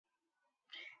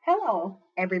Hello,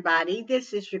 everybody.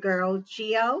 This is your girl,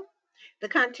 Geo, the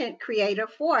content creator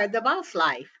for The Boss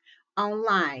Life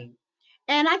Online.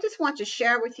 And I just want to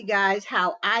share with you guys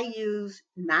how I use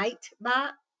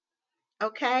Nightbot.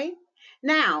 Okay.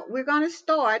 Now, we're going to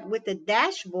start with the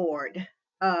dashboard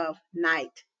of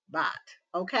Nightbot.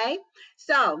 Okay.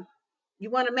 So,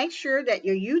 you want to make sure that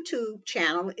your YouTube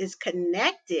channel is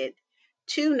connected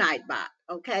to Nightbot.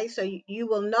 Okay, so you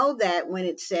will know that when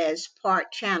it says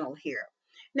part channel here.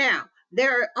 Now,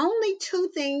 there are only two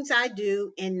things I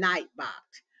do in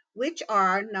Nightbot, which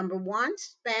are number one,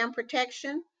 spam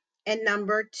protection, and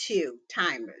number two,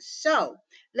 timers. So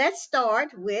let's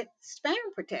start with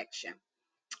spam protection.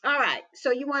 All right,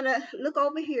 so you want to look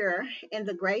over here in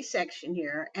the gray section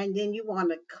here, and then you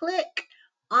want to click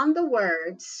on the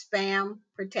word spam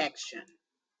protection.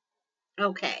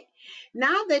 Okay,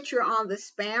 now that you're on the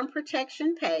spam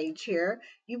protection page here,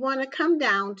 you want to come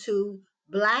down to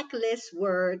blacklist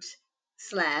words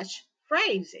slash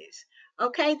phrases.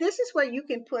 Okay, this is where you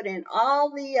can put in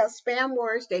all the spam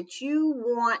words that you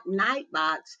want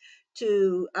Nightbots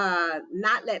to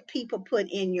not let people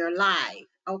put in your live.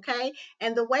 Okay,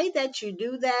 and the way that you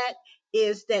do that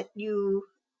is that you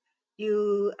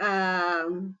you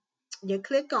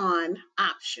click on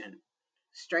option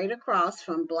straight across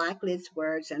from blacklist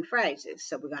words and phrases.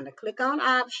 So we're going to click on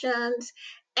options.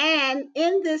 And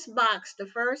in this box, the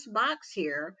first box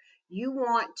here, you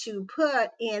want to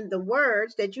put in the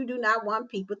words that you do not want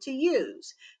people to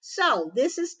use. So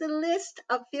this is the list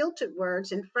of filtered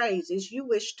words and phrases you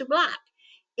wish to block.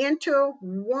 Enter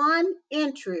one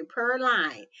entry per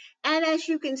line. And as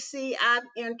you can see, I've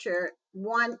entered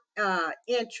one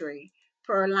entry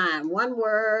per line, one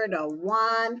word or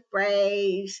one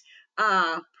phrase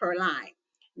per line.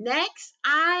 Next,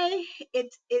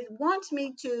 it wants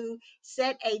me to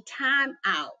set a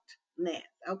timeout length.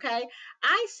 Okay,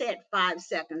 I set 5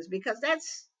 seconds because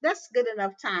that's good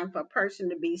enough time for a person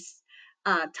to be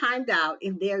timed out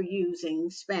if they're using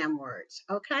spam words.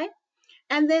 Okay,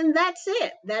 and then that's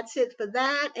it. That's it for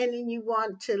that. And then you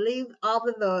want to leave all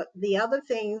of the other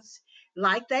things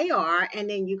like they are, and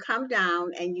then you come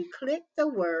down and you click the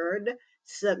word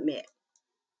submit.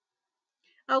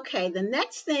 Okay, the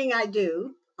next thing I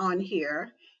do on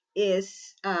here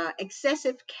is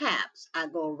excessive caps. I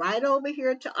go right over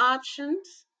here to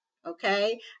options.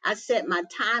 Okay, I set my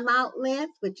timeout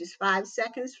length, which is 5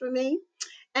 seconds for me.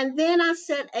 And then I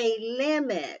set a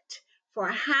limit for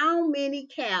how many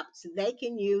caps they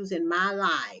can use in my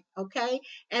live. Okay,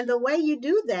 and the way you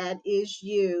do that is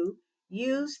you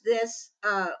use this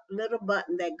little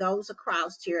button that goes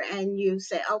across here and you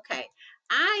say, okay,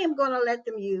 I am going to let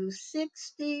them use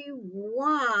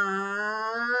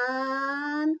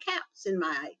 61 caps in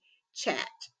my chat.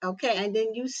 Okay. And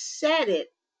then you set it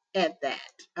at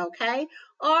that. Okay.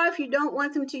 Or if you don't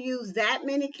want them to use that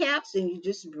many caps, then you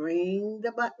just bring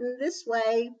the button this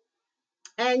way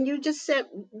and you just set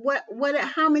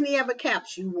how many ever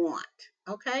caps you want.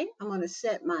 Okay. I'm going to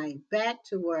set mine back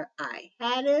to where I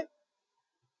had it.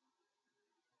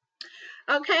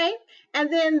 Okay,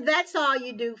 and then that's all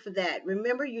you do for that.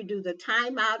 Remember, you do the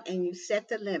timeout and you set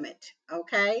the limit,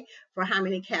 okay, for how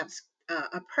many caps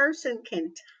a person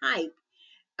can type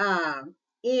uh,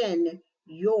 in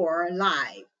your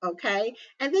live, okay?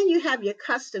 And then you have your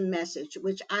custom message,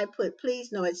 which I put,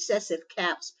 please no excessive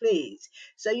caps, please.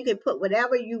 So you can put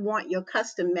whatever you want your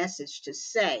custom message to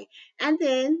say, and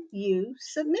then you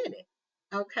submit it,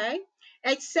 okay?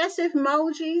 Excessive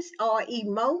emojis or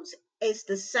emotes is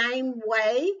the same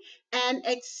way, and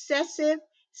excessive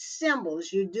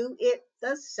symbols, you do it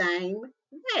the same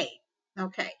way.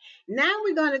 Okay, now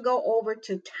we're going to go over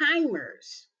to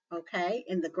timers. Okay,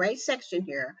 in the gray section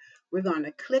here, we're going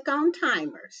to click on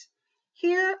timers.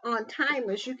 Here on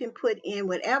timers, you can put in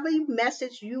whatever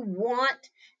message you want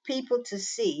people to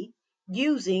see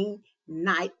using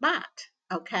Nightbot.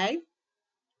 Okay,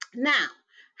 now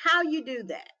how you do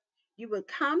that? You would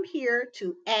come here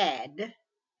to add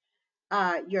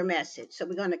your message. So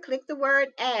we're going to click the word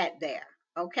add there.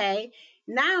 Okay.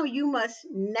 Now you must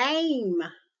name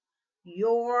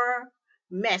your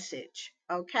message.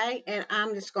 Okay. And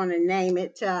I'm just going to name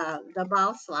it The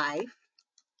Boss Life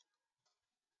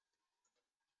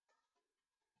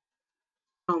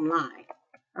Online.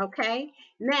 Okay.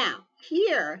 Now,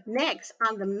 here next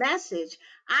on the message,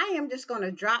 I am just going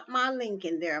to drop my link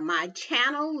in there, my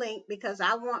channel link, because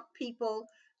I want people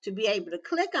to be able to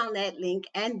click on that link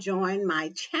and join my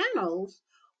channels.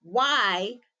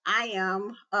 Why? I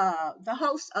am the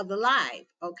host of the live.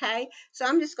 Okay. So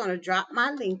I'm just going to drop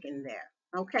my link in there.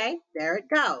 Okay. There it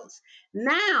goes.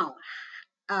 Now,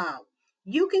 uh,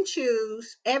 you can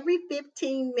choose every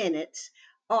 15 minutes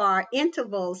or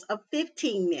intervals of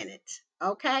 15 minutes.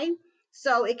 Okay.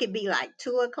 So it could be like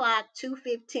 2 o'clock,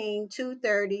 2:15,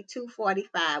 2:30,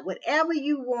 2:45, whatever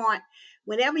you want,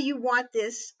 whenever you want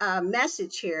this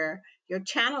message here, your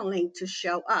channel link to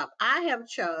show up. I have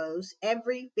chose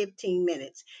every 15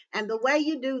 minutes. And the way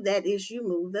you do that is you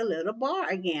move the little bar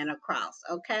again across.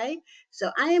 Okay. So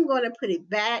I am going to put it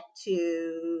back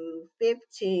to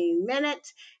 15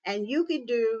 minutes, and you could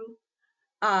do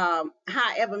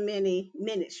however many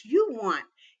minutes you want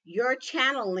your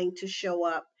channel link to show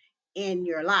up in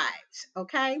your lives.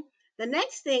 Okay. The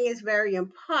next thing is very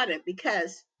important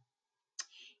because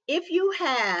if you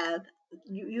have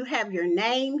your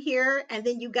name here, and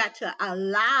then you got to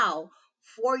allow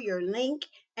for your link,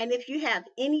 and if you have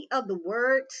any of the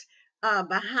words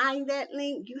behind that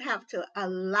link, you have to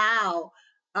allow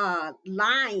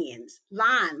lines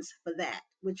for that,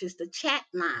 which is the chat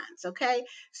lines. Okay,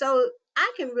 so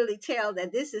I can really tell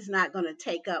that this is not going to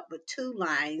take up but 2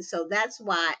 lines, so that's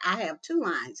why I have 2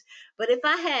 lines. But if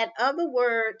I had other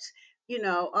words, 2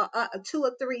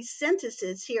 or 3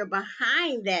 sentences here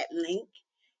behind that link,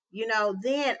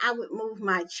 then I would move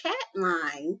my chat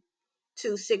line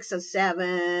to 6 or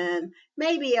 7,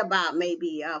 maybe five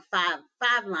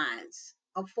lines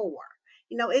or 4.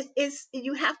 It's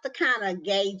you have to kind of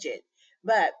gauge it,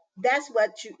 but that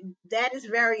is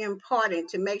very important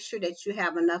to make sure that you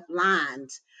have enough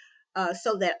lines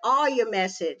so that all your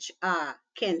message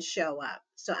can show up.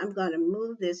 So I'm going to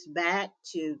move this back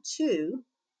to 2,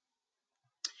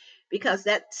 because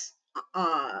that's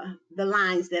the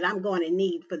lines that I'm going to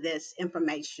need for this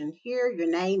information here, your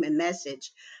name and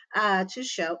message to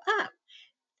show up.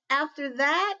 After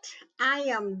that, I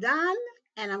am done,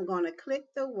 and I'm going to click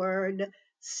the word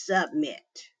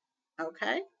submit.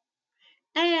 Okay.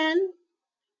 And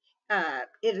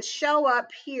it'll show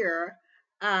up here.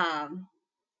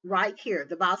 Right here,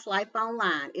 the Boss Life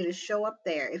Online. It'll show up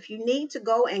there. If you need to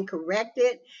go and correct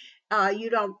it, you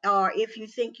don't, or if you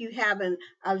think you haven't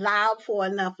allowed for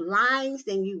enough lines,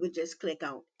 then you would just click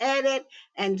on edit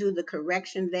and do the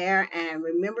correction there. And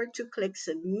remember to click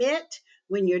submit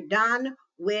when you're done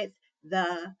with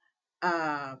the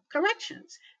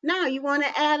corrections. Now you want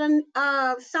to add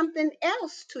something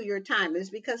else to your timers,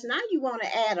 because now you want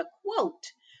to add a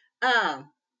quote.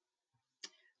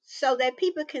 So that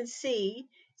people can see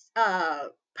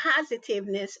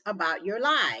positiveness about your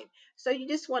live. So you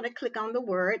just want to click on the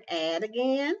word add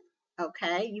again.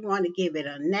 Okay, you want to give it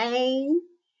a name.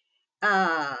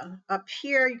 Up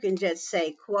here, you can just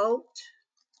say quote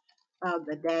of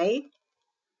the day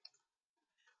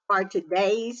or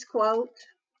today's quote.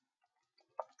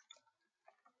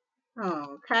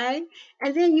 Okay,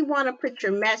 and then you want to put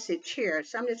your message here.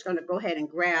 So I'm just going to go ahead and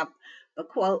grab the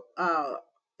quote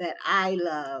that I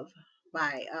love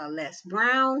by Les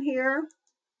Brown here.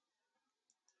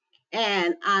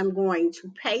 And I'm going to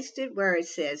paste it where it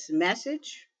says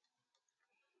message.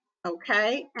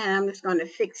 Okay, and I'm just going to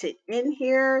fix it in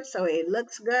here so it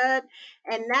looks good.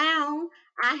 And now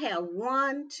I have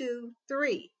 1, 2,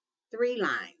 3, 3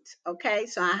 lines. Okay,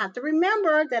 so I have to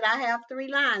remember that I have 3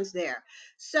 lines there.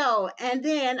 So, and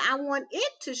then I want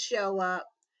it to show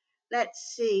up. Let's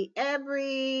see,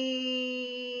 every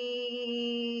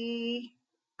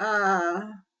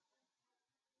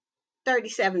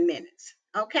 37 minutes.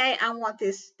 Okay, I want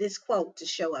this quote to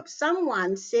show up.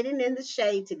 Someone sitting in the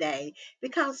shade today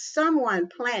because someone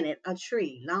planted a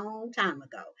tree long time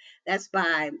ago. That's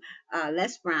by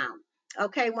Les Brown.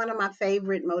 Okay, one of my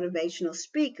favorite motivational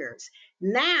speakers.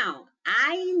 Now,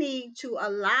 I need to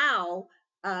allow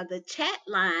the chat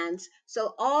lines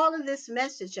so all of this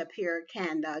message up here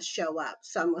can show up.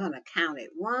 So I'm going to count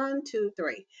it 1, 2,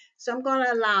 3. So I'm going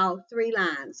to allow 3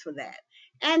 lines for that.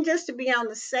 And just to be on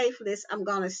the safe list, I'm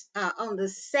going to, on the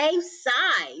safe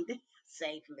side,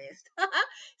 safe list,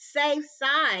 safe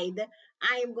side,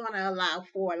 I am going to allow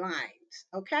 4 lines.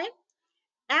 Okay.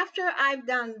 After I've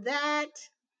done that,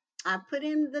 I put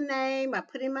in the name, I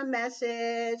put in my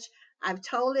message, I've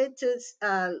told it to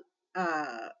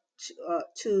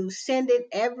send it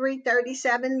every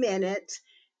 37 minutes.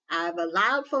 I've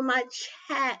allowed for my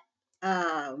chat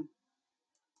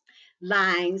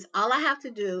lines. All I have to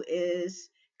do is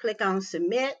click on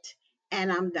submit,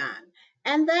 and I'm done.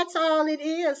 And that's all it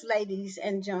is, ladies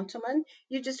and gentlemen.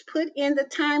 You just put in the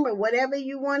timer, whatever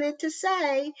you want it to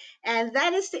say. And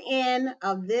that is the end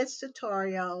of this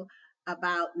tutorial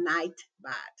about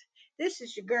Nightbot. This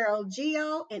is your girl,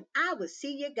 Geo, and I will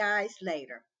see you guys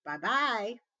later.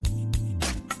 Bye-bye.